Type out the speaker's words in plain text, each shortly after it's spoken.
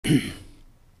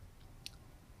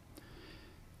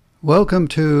Welcome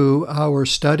to our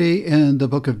study in the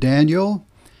book of Daniel.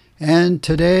 And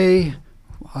today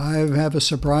I have a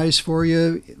surprise for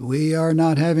you. We are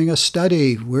not having a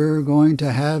study. We're going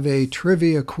to have a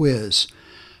trivia quiz.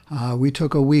 We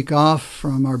took a week off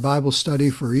from our Bible study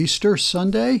for Easter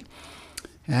Sunday,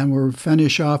 and we'll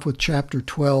finish off with chapter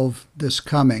 12 this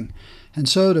coming. And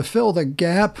so to fill the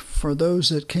gap for those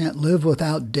that can't live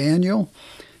without Daniel,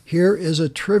 here is a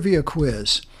trivia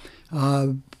quiz.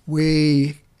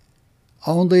 We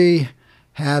only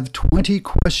have 20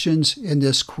 questions in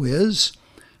this quiz.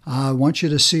 I want you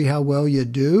to see how well you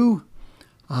do.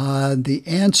 The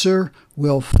answer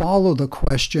will follow the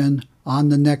question on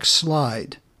the next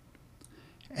slide.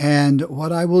 And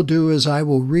what I will do is I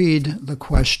will read the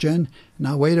question, and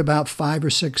I'll wait about 5 or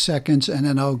 6 seconds, and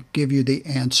then I'll give you the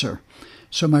answer.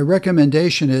 So my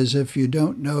recommendation is, if you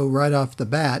don't know right off the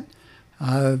bat,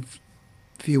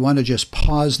 if you want to just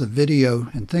pause the video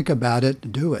and think about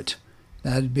it, do it.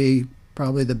 That'd be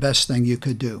probably the best thing you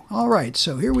could do. All right,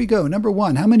 so here we go. Number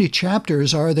 1, how many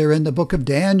chapters are there in the book of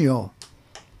Daniel?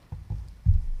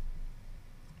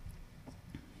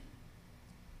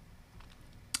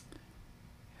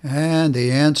 And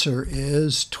the answer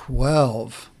is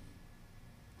 12.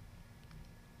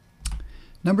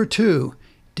 Number 2,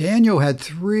 Daniel had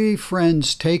 3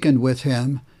 friends taken with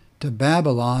him to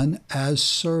Babylon as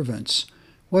servants.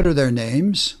 What are their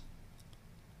names?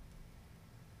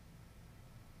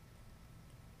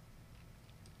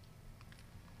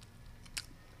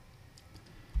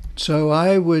 So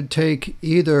I would take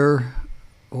either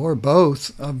or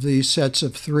both of these sets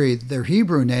of 3. Their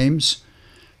Hebrew names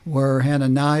were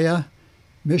Hananiah,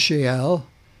 Mishael,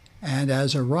 and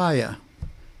Azariah.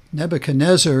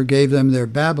 Nebuchadnezzar gave them their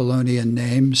Babylonian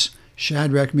names,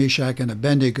 Shadrach, Meshach, and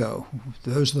Abednego.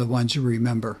 Those are the ones you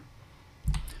remember.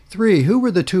 3, who were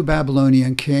the 2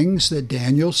 Babylonian kings that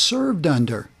Daniel served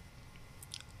under?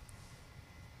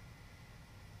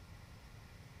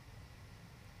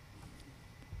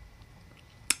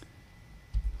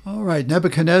 All right,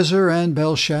 Nebuchadnezzar and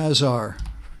Belshazzar.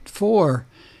 4,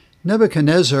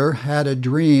 Nebuchadnezzar had a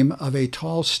dream of a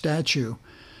tall statue.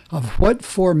 Of what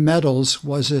 4 metals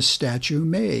was this statue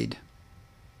made?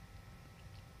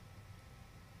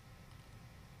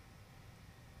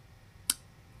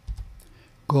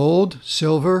 Gold,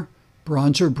 silver,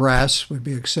 bronze or brass would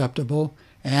be acceptable,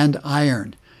 and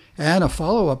iron. And a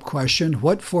follow-up question,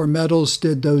 what 4 metals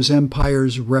did those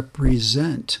empires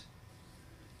represent?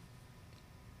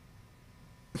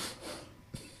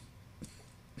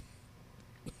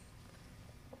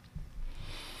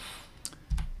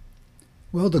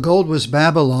 Well, the gold was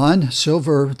Babylon,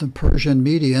 silver the Persian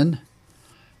Median,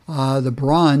 the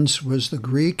bronze was the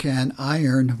Greek, and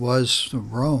iron was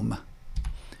Rome.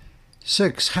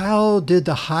 6, how did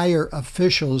the higher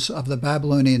officials of the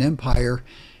Babylonian Empire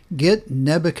get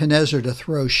Nebuchadnezzar to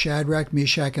throw Shadrach,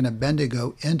 Meshach, and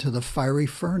Abednego into the fiery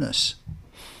furnace?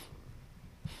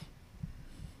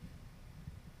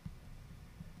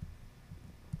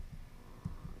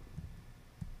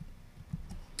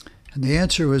 And the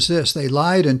answer was this: they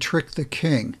lied and tricked the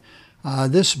king.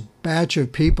 This batch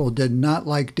of people did not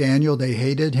like Daniel. They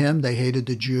hated him. They hated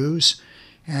the Jews.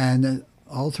 And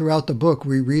all throughout the book,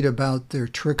 we read about their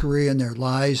trickery and their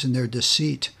lies and their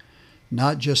deceit.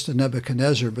 Not just to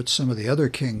Nebuchadnezzar, but some of the other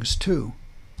kings too.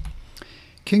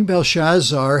 King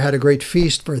Belshazzar had a great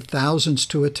feast for thousands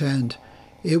to attend.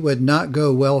 It would not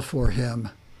go well for him.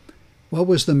 What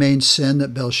was the main sin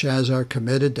that Belshazzar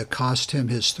committed to cost him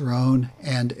his throne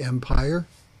and empire?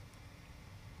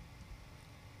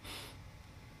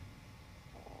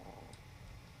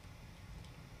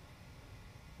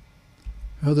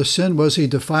 Well, the sin was he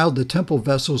defiled the temple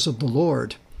vessels of the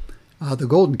Lord. The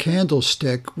golden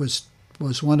candlestick was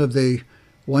one of the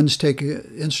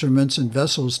instruments and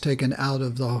vessels taken out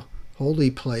of the holy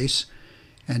place,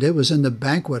 and it was in the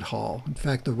banquet hall. In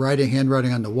fact, the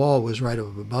handwriting on the wall was right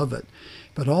up above it.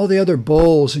 But all the other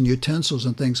bowls and utensils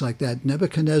and things like that,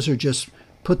 Nebuchadnezzar just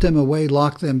put them away,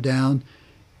 locked them down,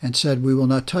 and said, "We will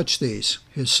not touch these."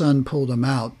 His son pulled them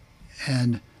out,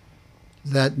 and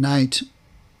that night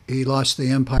he lost the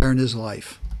empire and his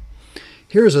life.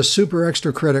 Here's a super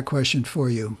extra credit question for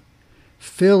you.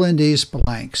 Fill in these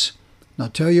blanks. Now,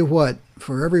 tell you what,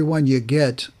 for every one you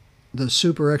get, the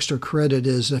super extra credit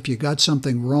is if you got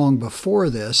something wrong before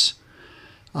this,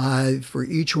 for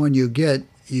each one you get,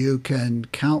 you can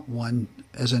count one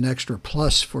as an extra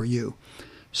plus for you.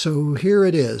 So here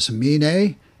it is,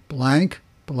 mene, blank,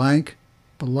 blank,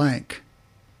 blank.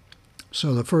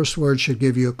 So the first word should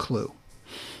give you a clue.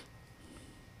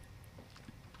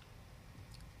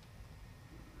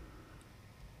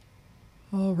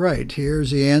 All right,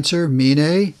 here's the answer.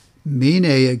 Mine, mine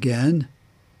again,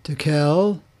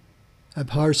 tekel,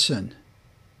 upharsin.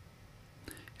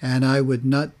 And I would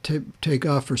not take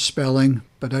off for spelling,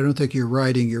 but I don't think you're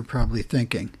writing, you're probably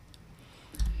thinking.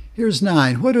 Here's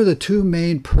 9. What are the 2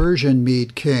 main Persian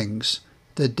Mede kings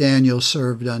that Daniel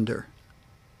served under?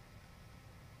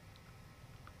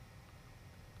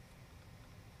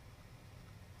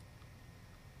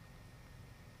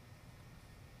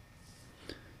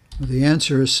 The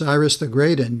answer is Cyrus the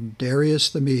Great and Darius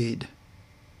the Mede.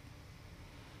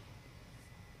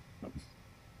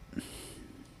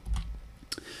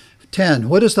 Ten.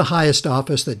 What is the highest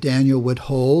office that Daniel would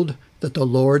hold that the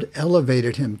Lord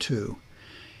elevated him to?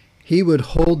 He would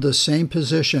hold the same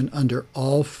position under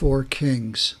all 4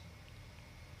 kings.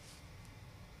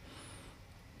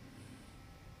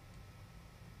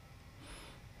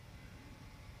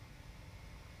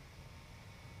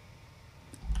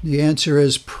 The answer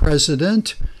is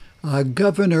president.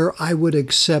 Governor, I would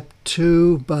accept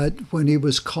too, but when he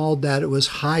was called that, it was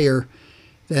higher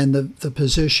than the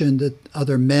position that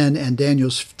other men and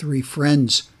Daniel's 3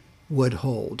 friends would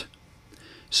hold.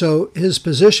 So his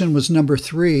position was number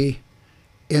 3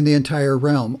 in the entire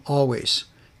realm, always.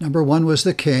 Number 1 was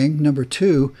the king. Number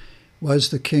 2 was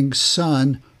the king's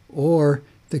son or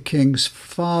the king's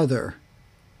father,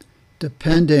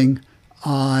 depending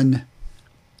on.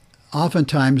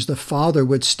 Oftentimes, the father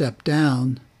would step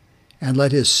down and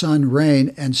let his son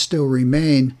reign and still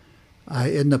remain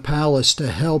in the palace to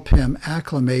help him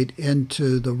acclimate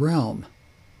into the realm.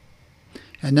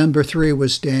 And number 3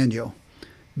 was Daniel.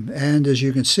 And as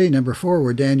you can see, number 4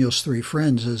 were Daniel's 3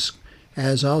 friends.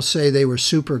 As I'll say, they were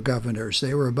super governors.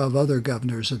 They were above other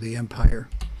governors of the empire.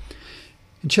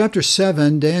 In chapter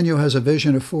 7, Daniel has a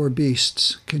vision of 4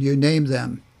 beasts. Can you name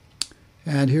them?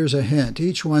 And here's a hint.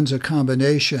 Each one's a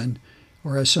combination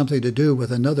or has something to do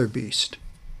with another beast.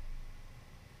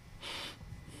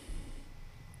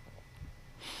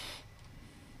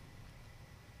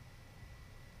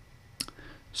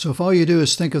 So if all you do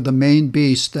is think of the main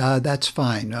beast, that's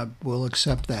fine. We'll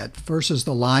accept that. First is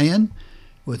the lion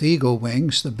with eagle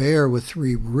wings, the bear with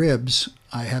 3 ribs.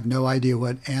 I have no idea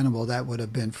what animal that would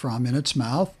have been from in its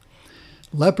mouth.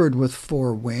 Leopard with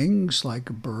 4 wings, like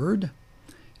a bird.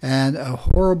 And a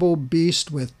horrible beast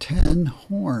with 10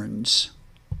 horns.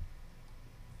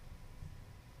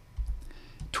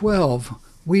 12.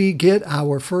 We get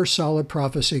our first solid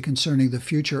prophecy concerning the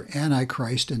future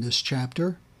Antichrist in this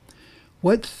chapter.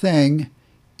 What thing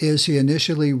is he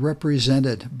initially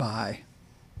represented by?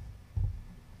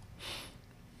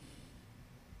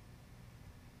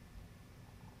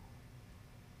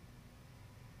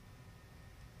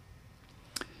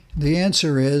 The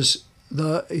answer is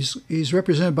he's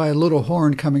represented by a little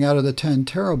horn coming out of the 10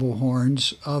 terrible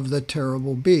horns of the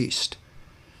terrible beast.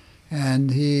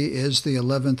 And he is the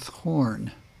 11th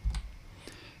horn.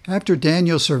 After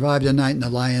Daniel survived a night in the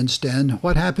lion's den,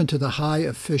 what happened to the high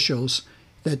officials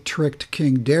that tricked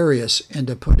King Darius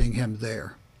into putting him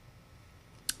there?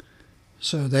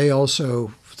 So they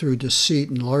also, through deceit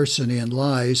and larceny and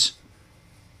lies,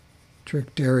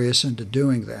 tricked Darius into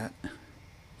doing that.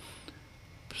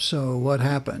 So what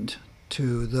happened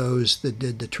to those that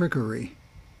did the trickery?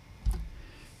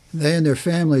 They and their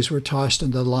families were tossed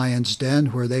into the lion's den,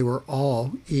 where they were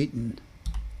all eaten.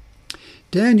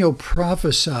 Daniel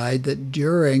prophesied that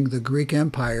during the Greek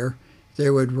Empire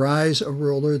there would rise a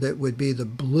ruler that would be the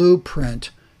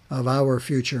blueprint of our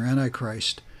future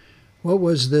Antichrist. What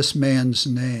was this man's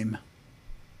name?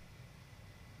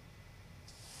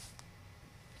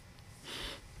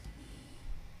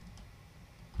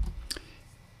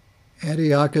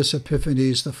 Antiochus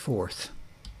Epiphanes IV.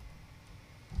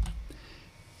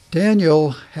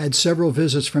 Daniel had several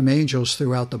visits from angels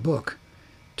throughout the book.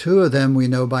 2 of them we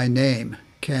know by name.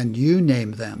 Can you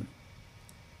name them?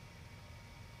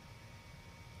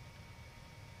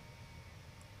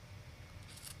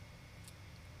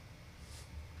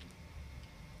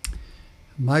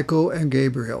 Michael and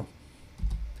Gabriel.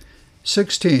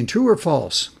 16. True or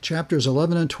false? Chapters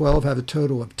 11 and 12 have a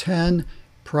total of 10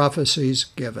 prophecies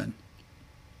given.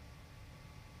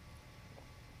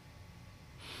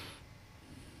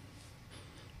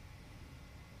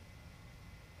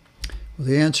 Well,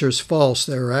 the answer is false.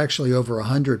 There are actually over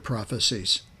 100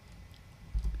 prophecies.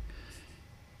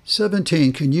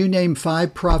 17. Can you name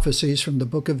 5 prophecies from the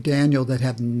book of Daniel that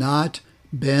have not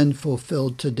been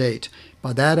fulfilled to date?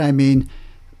 By that I mean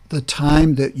the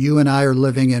time that you and I are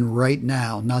living in right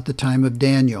now, not the time of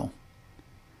Daniel.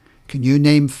 Can you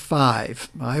name 5?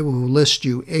 I will list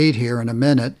you 8 here in a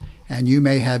minute, and you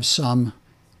may have some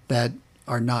that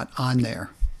are not on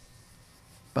there.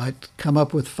 But come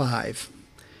up with 5.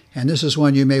 And this is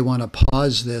one you may want to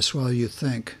pause this while you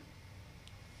think.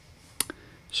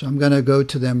 So I'm going to go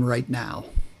to them right now.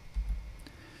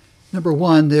 Number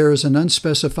one, there is an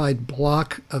unspecified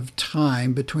block of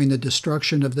time between the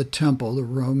destruction of the temple, the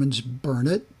Romans burn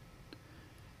it,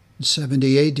 in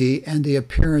 70 AD, and the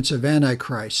appearance of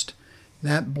Antichrist.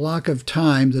 That block of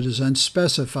time that is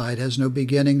unspecified, has no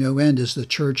beginning, no end, is the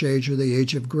church age or the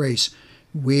age of grace.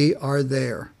 We are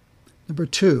there. Number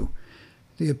two,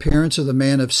 the appearance of the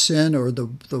man of sin or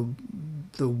the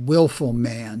willful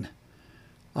man,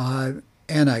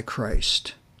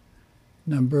 Antichrist.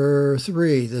 Number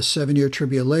three, the 7-year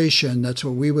tribulation. That's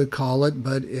what we would call it,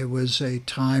 but it was a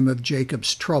time of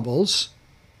Jacob's troubles.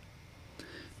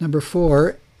 Number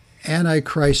four,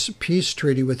 Antichrist's peace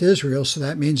treaty with Israel. So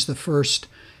that means the first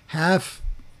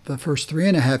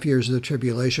 3.5 years of the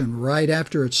tribulation, right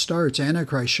after it starts,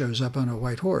 Antichrist shows up on a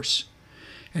white horse.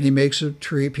 And he makes a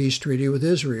peace treaty with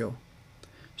Israel.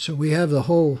 So we have the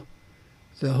whole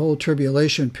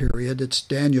tribulation period. It's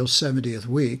Daniel's 70th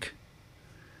week.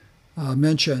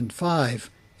 Mentioned 5,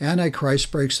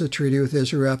 Antichrist breaks the treaty with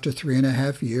Israel after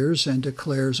 3.5 years and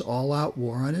declares all-out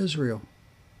war on Israel.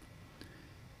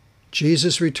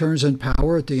 Jesus returns in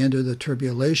power at the end of the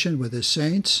tribulation with his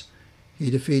saints. He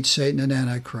defeats Satan and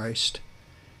Antichrist.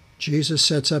 Jesus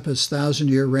sets up his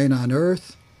 1,000-year reign on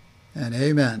earth, and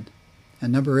amen.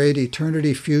 And number 8,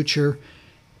 eternity future,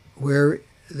 where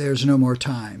there's no more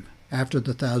time after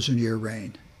the 1,000-year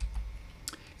reign.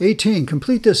 18,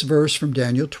 complete this verse from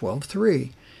Daniel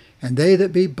 12:3. And they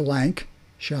that be blank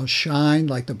shall shine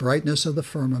like the brightness of the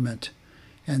firmament,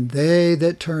 and they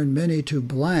that turn many to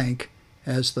blank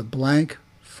as the blank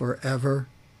forever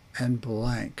and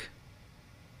blank.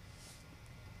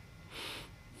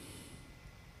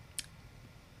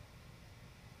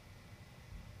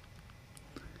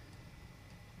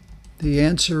 The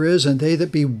answer is, and they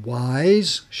that be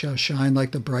wise shall shine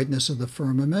like the brightness of the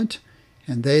firmament,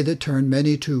 and they that turn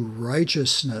many to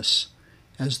righteousness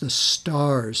as the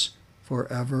stars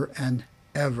forever and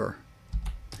ever.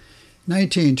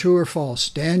 19, true or false?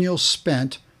 Daniel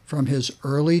spent from his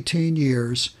early teen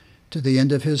years to the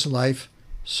end of his life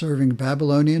serving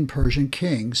Babylonian Persian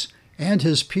kings and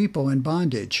his people in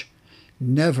bondage,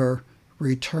 never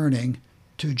returning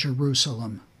to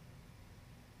Jerusalem.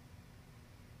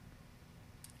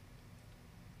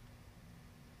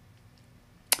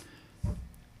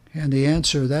 And the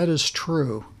answer, that is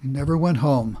true. He never went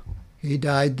home. He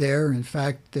died there. In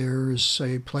fact, there's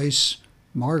a place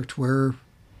marked where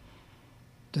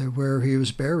he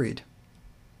was buried.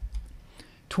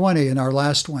 20, and our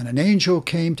last one. An angel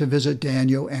came to visit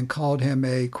Daniel and called him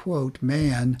a, quote,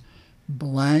 man,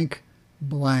 blank,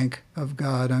 blank of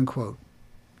God, unquote.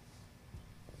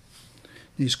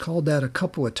 He's called that a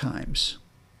couple of times.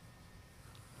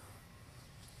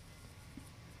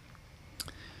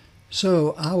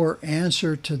 So our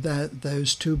answer to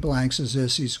those two blanks is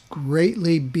this: he's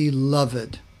greatly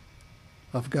beloved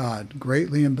of God.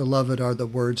 Greatly and beloved are the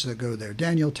words that go there.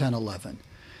 Daniel 10:11.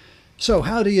 So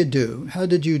how do you do? How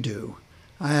did you do?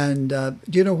 And do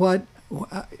you know what?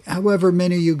 However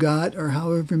many you got or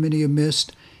however many you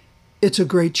missed, it's a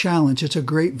great challenge. It's a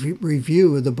great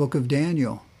review of the book of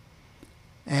Daniel.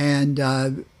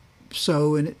 And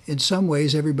so in some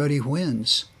ways, everybody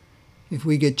wins. If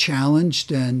we get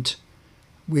challenged and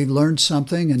we've learned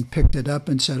something and picked it up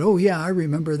and said, oh, yeah, I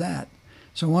remember that.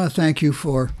 So I want to thank you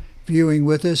for viewing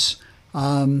with us.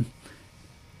 I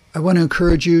want to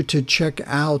encourage you to check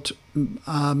out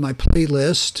my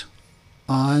playlist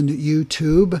on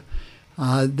YouTube.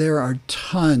 There are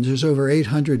tons. There's over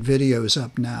 800 videos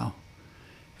up now.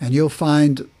 And you'll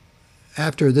find,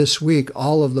 after this week,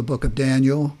 all of the book of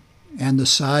Daniel and the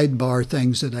sidebar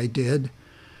things that I did.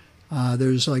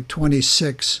 There's like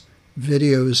 26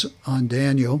 videos on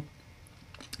Daniel.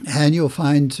 And you'll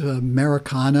find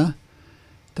Americana,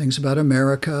 things about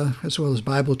America, as well as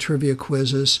Bible trivia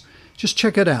quizzes. Just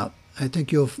check it out. I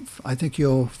think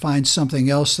you'll find something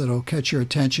else that'll catch your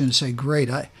attention and say, great,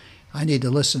 I need to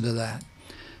listen to that.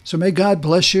 So may God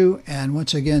bless you. And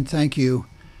once again, thank you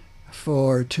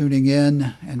for tuning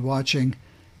in and watching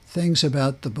things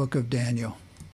about the book of Daniel.